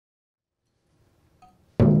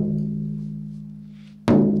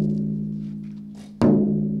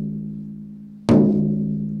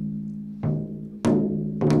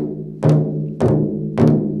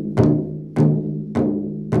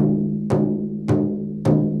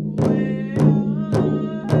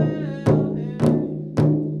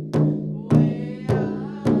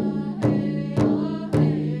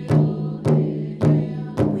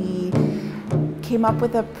came up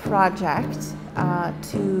with a project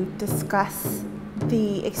to discuss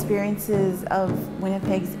the experiences of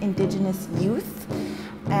Winnipeg's Indigenous youth.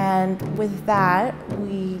 And with that,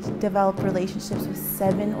 we developed relationships with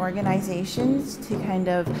 7 organizations to kind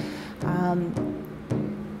of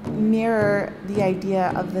mirror the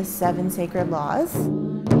idea of the 7 sacred laws.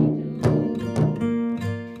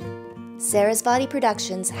 Sarasvati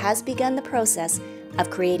Productions has begun the process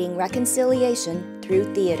of creating reconciliation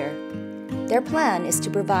through theater. Their plan is to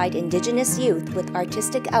provide Indigenous youth with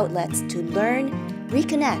artistic outlets to learn,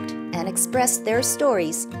 reconnect, and express their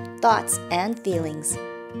stories, thoughts, and feelings.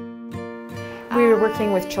 We're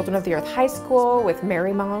working with Children of the Earth High School, with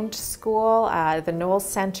Marymount School, the Knowles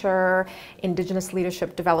Centre, Indigenous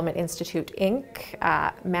Leadership Development Institute, Inc.,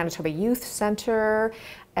 Manitoba Youth Centre,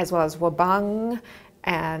 as well as Wabung,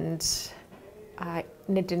 and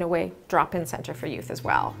Nidinaway Drop-In Centre for Youth as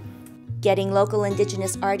well. Getting local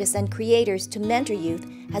Indigenous artists and creators to mentor youth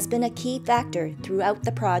has been a key factor throughout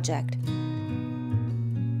the project.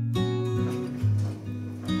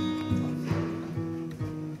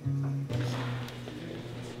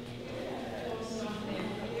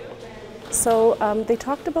 So they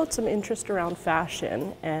talked about some interest around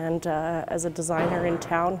fashion, and as a designer in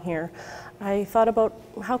town here, I thought about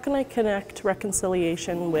how can I connect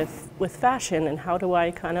reconciliation with fashion, and how do I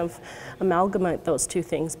kind of amalgamate those two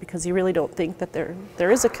things, because you really don't think that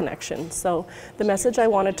there is a connection. So the message I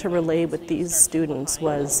wanted to relay with these students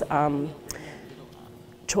was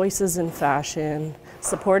choices in fashion,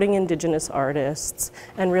 supporting Indigenous artists,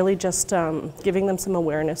 and really just giving them some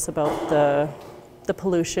awareness about the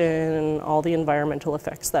pollution and all the environmental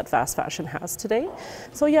effects that fast fashion has today.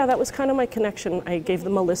 So yeah, that was kind of my connection. I gave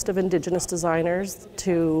them a list of Indigenous designers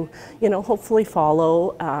to, hopefully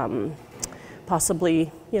follow, possibly,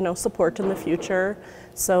 support in the future.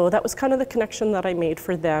 So that was kind of the connection that I made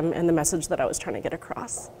for them and the message that I was trying to get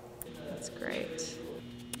across. That's great.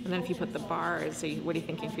 And then if you put the bars, what are you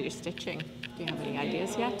thinking for your stitching? Do you have any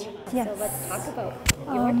ideas yet? Yes. So let's talk about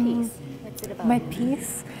your piece. What's it about? My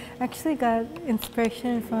piece actually got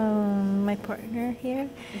inspiration from my partner here,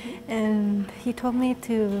 and he told me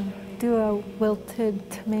to do a wilted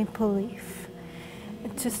maple leaf,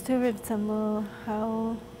 just to resemble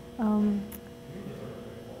how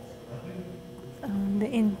the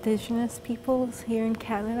Indigenous peoples here in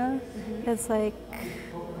Canada. It's like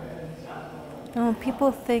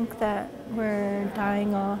people think that we're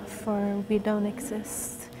dying off or we don't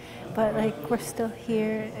exist, but we're still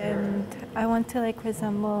here, and I want to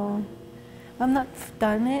resemble. I'm not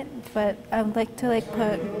done it, but I would like to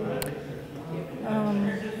put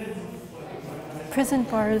prison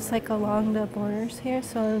bars along the borders here,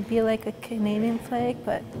 so it'll be like a Canadian flag,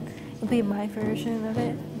 but it'll be my version of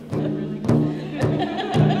it.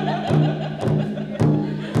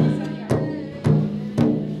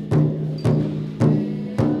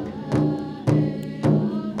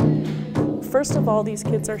 First of all, these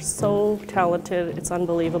kids are so talented. It's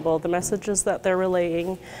unbelievable. The messages that they're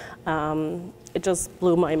relaying, it just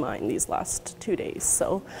blew my mind these last 2 days.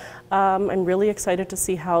 So I'm really excited to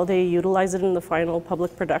see how they utilize it in the final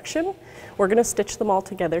public production. We're going to stitch them all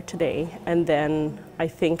together today, and then I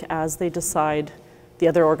think as they decide, the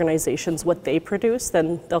other organizations, what they produce,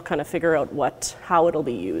 then they'll kind of figure out how it'll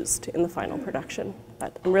be used in the final production.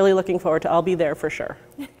 But I'm really looking forward to it. I'll be there for sure.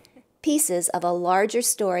 Pieces of a larger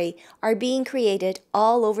story are being created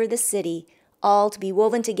all over the city, all to be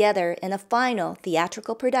woven together in a final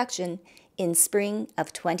theatrical production in spring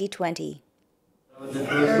of 2020.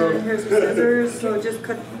 Here's the scissors, so just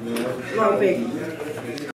cut long big.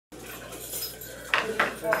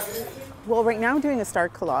 Well, right now I'm doing a star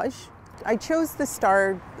collage. I chose the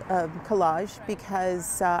star collage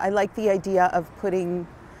because I like the idea of putting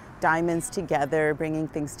diamonds together, bringing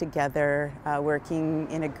things together, working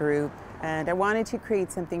in a group, and I wanted to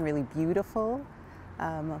create something really beautiful.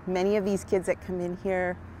 Many of these kids that come in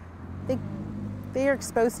here, they are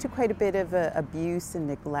exposed to quite a bit of abuse and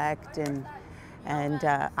neglect, and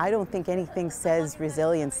I don't think anything says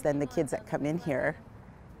resilience than the kids that come in here,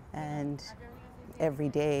 and every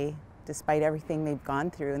day, despite everything they've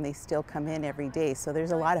gone through, and they still come in every day. So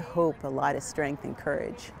there's a lot of hope, a lot of strength and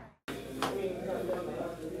courage.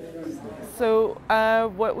 So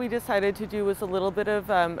what we decided to do was a little bit of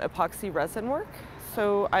epoxy resin work.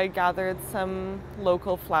 So I gathered some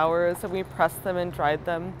local flowers and we pressed them and dried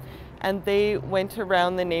them. And they went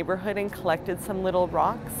around the neighborhood and collected some little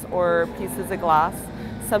rocks or pieces of glass,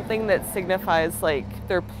 something that signifies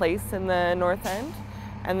their place in the North End.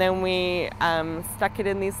 And then we stuck it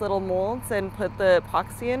in these little molds and put the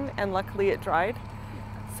epoxy in, and luckily it dried.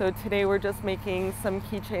 So today we're just making some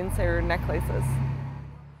keychains or necklaces.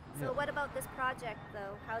 So what about this project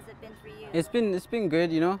though? How's it been for you? It's been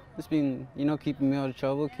good, you know. It's been, you know, keeping me out of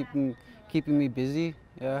trouble, keeping me busy.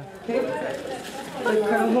 Yeah.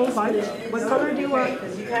 What color do you want?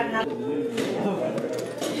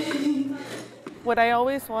 What I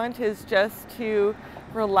always want is just to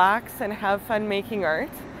relax and have fun making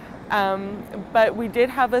art. But we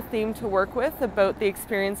did have a theme to work with about the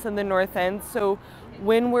experience in the North End. So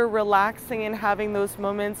when we're relaxing and having those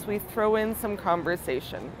moments, we throw in some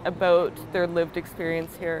conversation about their lived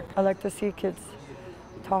experience here. I like to see kids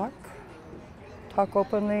talk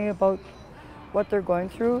openly about what they're going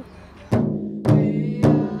through.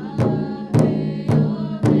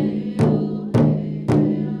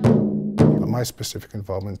 My specific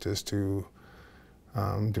involvement is to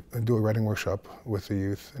do a writing workshop with the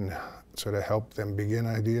youth and sort of help them begin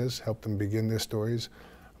ideas, help them begin their stories,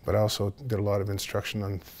 but I also did a lot of instruction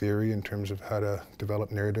on theory in terms of how to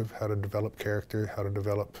develop narrative, how to develop character, how to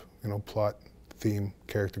develop, you know, plot, theme,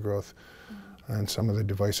 character growth, and some of the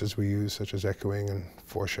devices we use, such as echoing and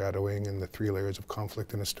foreshadowing and the 3 layers of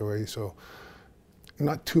conflict in a story. So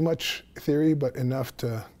not too much theory, but enough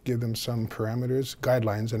to give them some parameters,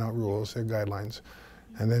 guidelines, and not rules, they're guidelines.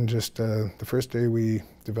 And then just the first day we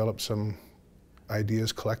developed some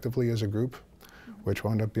ideas collectively as a group, which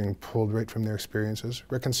wound up being pulled right from their experiences.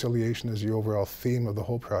 Reconciliation is the overall theme of the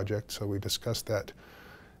whole project, so we discussed that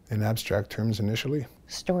in abstract terms initially.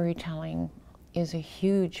 Storytelling is a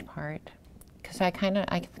huge part, because I kind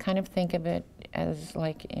of think of it as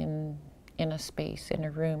like in a space, in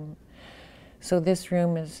a room. So this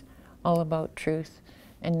room is all about truth,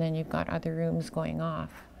 and then you've got other rooms going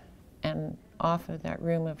off, and off of that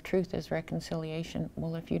room of truth is reconciliation.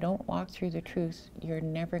 Well, if you don't walk through the truth, you're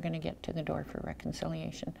never going to get to the door for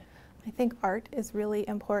reconciliation. I think art is really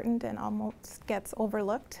important and almost gets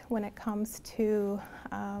overlooked when it comes to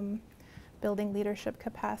building leadership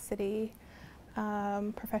capacity,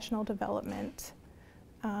 professional development,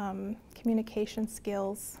 communication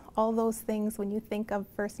skills, all those things. When you think of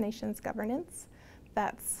First Nations governance,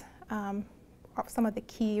 that's some of the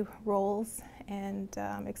key roles and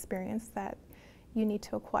experience that you need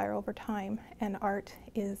to acquire over time, and art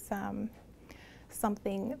is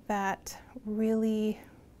something that really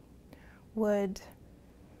would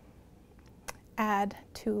add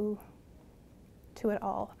to it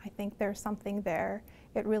all. I think there's something there.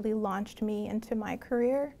 It really launched me into my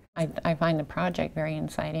career. I find the project very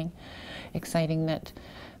exciting that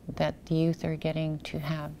the youth are getting to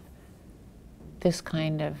have this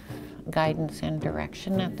kind of guidance and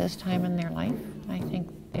direction at this time in their life. I think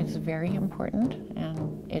it's very important,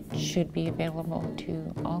 and it should be available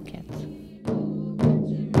to all kids.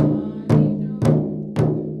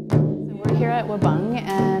 We're here at Wabung,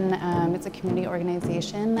 and it's a community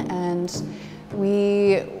organization, and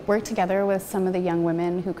we work together with some of the young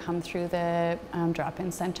women who come through the drop-in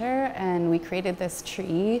center, and we created this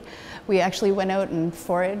tree. We actually went out and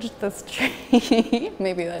foraged this tree.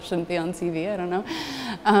 Maybe that shouldn't be on TV, I don't know.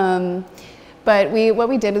 But what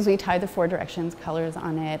we did is we tied the 4 directions colors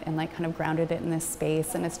on it and like kind of grounded it in this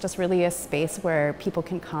space, and it's just really a space where people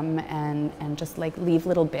can come and just like leave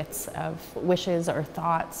little bits of wishes or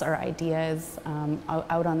thoughts or ideas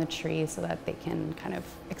out on the tree so that they can kind of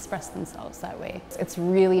express themselves that way. It's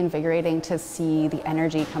really invigorating to see the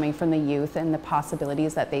energy coming from the youth and the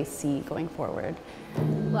possibilities that they see going forward.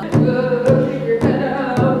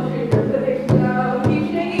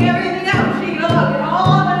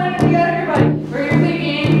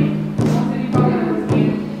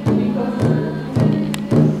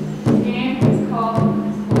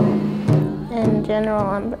 In general,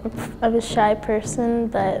 I'm a shy person,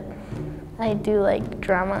 but I do like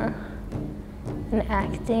drama and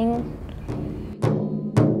acting.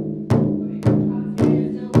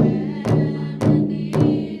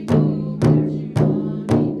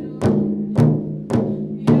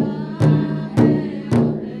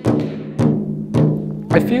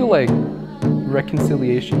 I feel like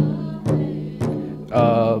reconciliation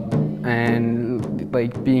and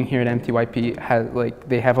like being here at MTYP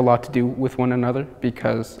they have a lot to do with one another,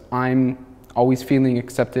 because I'm always feeling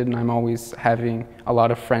accepted and I'm always having a lot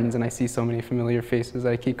of friends, and I see so many familiar faces.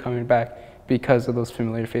 I keep coming back because of those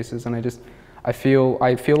familiar faces, and I feel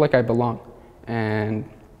like I belong, and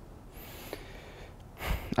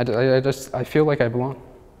I feel like I belong.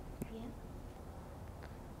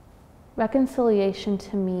 Reconciliation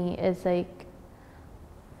to me is like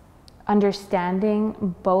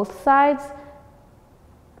understanding both sides,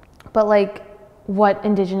 but like what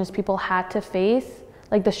Indigenous people had to face,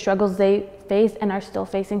 like the struggles they faced and are still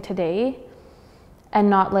facing today, and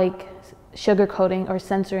not like sugarcoating or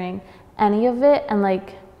censoring any of it, and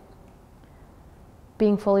like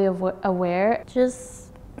being fully aware. Just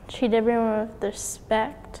treat everyone with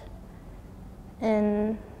respect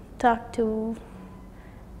and talk to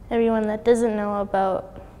everyone that doesn't know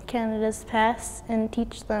about Canada's past and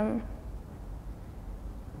teach them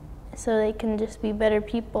so they can just be better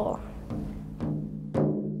people.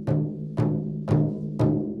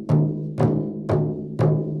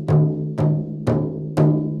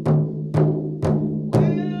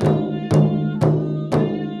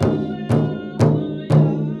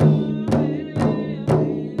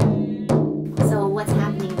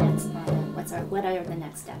 What are the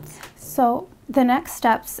next steps? So the next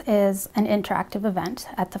steps is an interactive event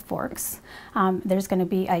at the Forks. There's going to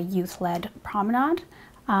be a youth-led promenade.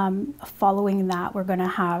 Following that, we're going to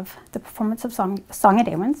have the performance of Song of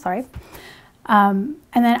Damon, sorry. And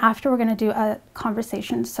then after, we're going to do a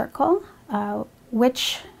conversation circle,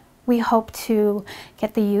 which we hope to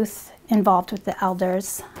get the youth involved with the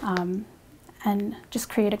elders and just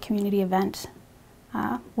create a community event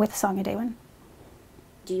with Song of Damon.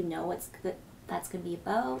 Do you know what's that's going to be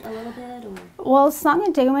about a little bit? Or? Well, Song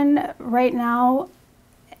of Damon right now,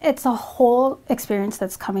 it's a whole experience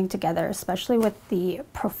that's coming together, especially with the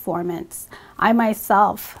performance. I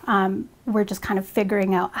myself, we're just kind of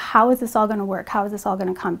figuring out how is this all going to work? How is this all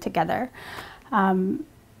going to come together?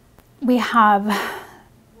 We have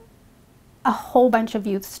a whole bunch of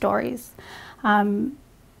youth stories. And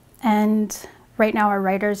right now our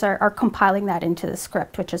writers are compiling that into the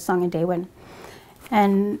script, which is Song of Damon.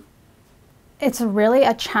 And it's really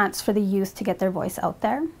a chance for the youth to get their voice out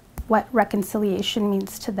there, what reconciliation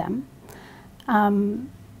means to them.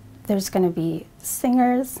 There's going to be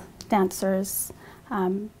singers, dancers,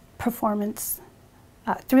 performance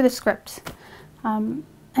through the script. And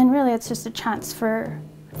really it's just a chance for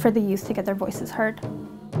the youth to get their voices heard.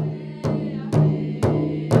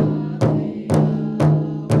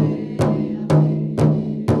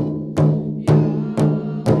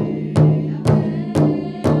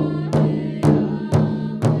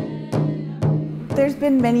 There's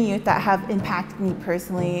been many youth that have impacted me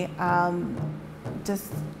personally.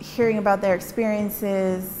 Just hearing about their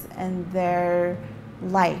experiences and their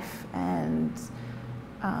life, and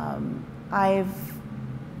I've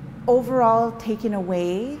overall taken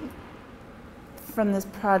away from this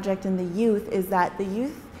project and the youth is that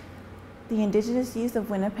the Indigenous youth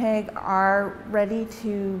of Winnipeg are ready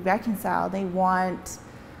to reconcile. They want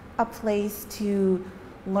a place to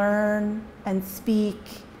learn and speak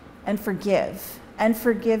and forgive. And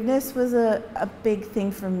forgiveness was a big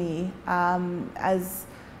thing for me. As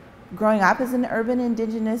growing up as an urban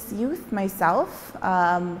Indigenous youth myself,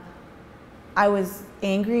 I was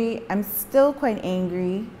angry. I'm still quite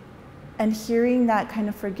angry. And hearing that kind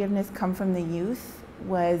of forgiveness come from the youth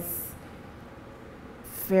was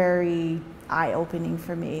very eye-opening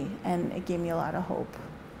for me, and it gave me a lot of hope.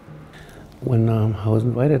 When I was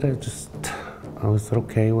invited, I was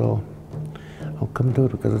okay, well, I'll come do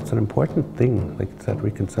it because it's an important thing, like it's that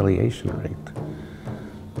reconciliation,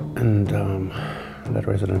 right? And that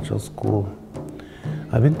residential school.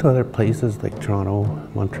 I've been to other places like Toronto,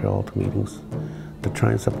 Montreal to meetings to try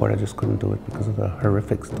and support. I just couldn't do it because of the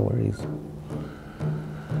horrific stories.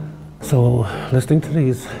 So listening to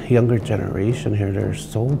these younger generation here, they're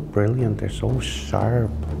so brilliant, they're so sharp.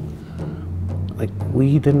 Like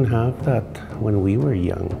we didn't have that when we were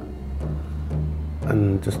young.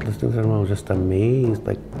 And just listening to them, I was just amazed.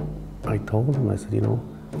 Like I told them, I said, you know,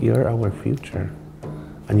 you're our future.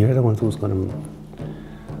 And you're the ones who's going to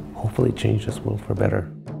hopefully change this world for better.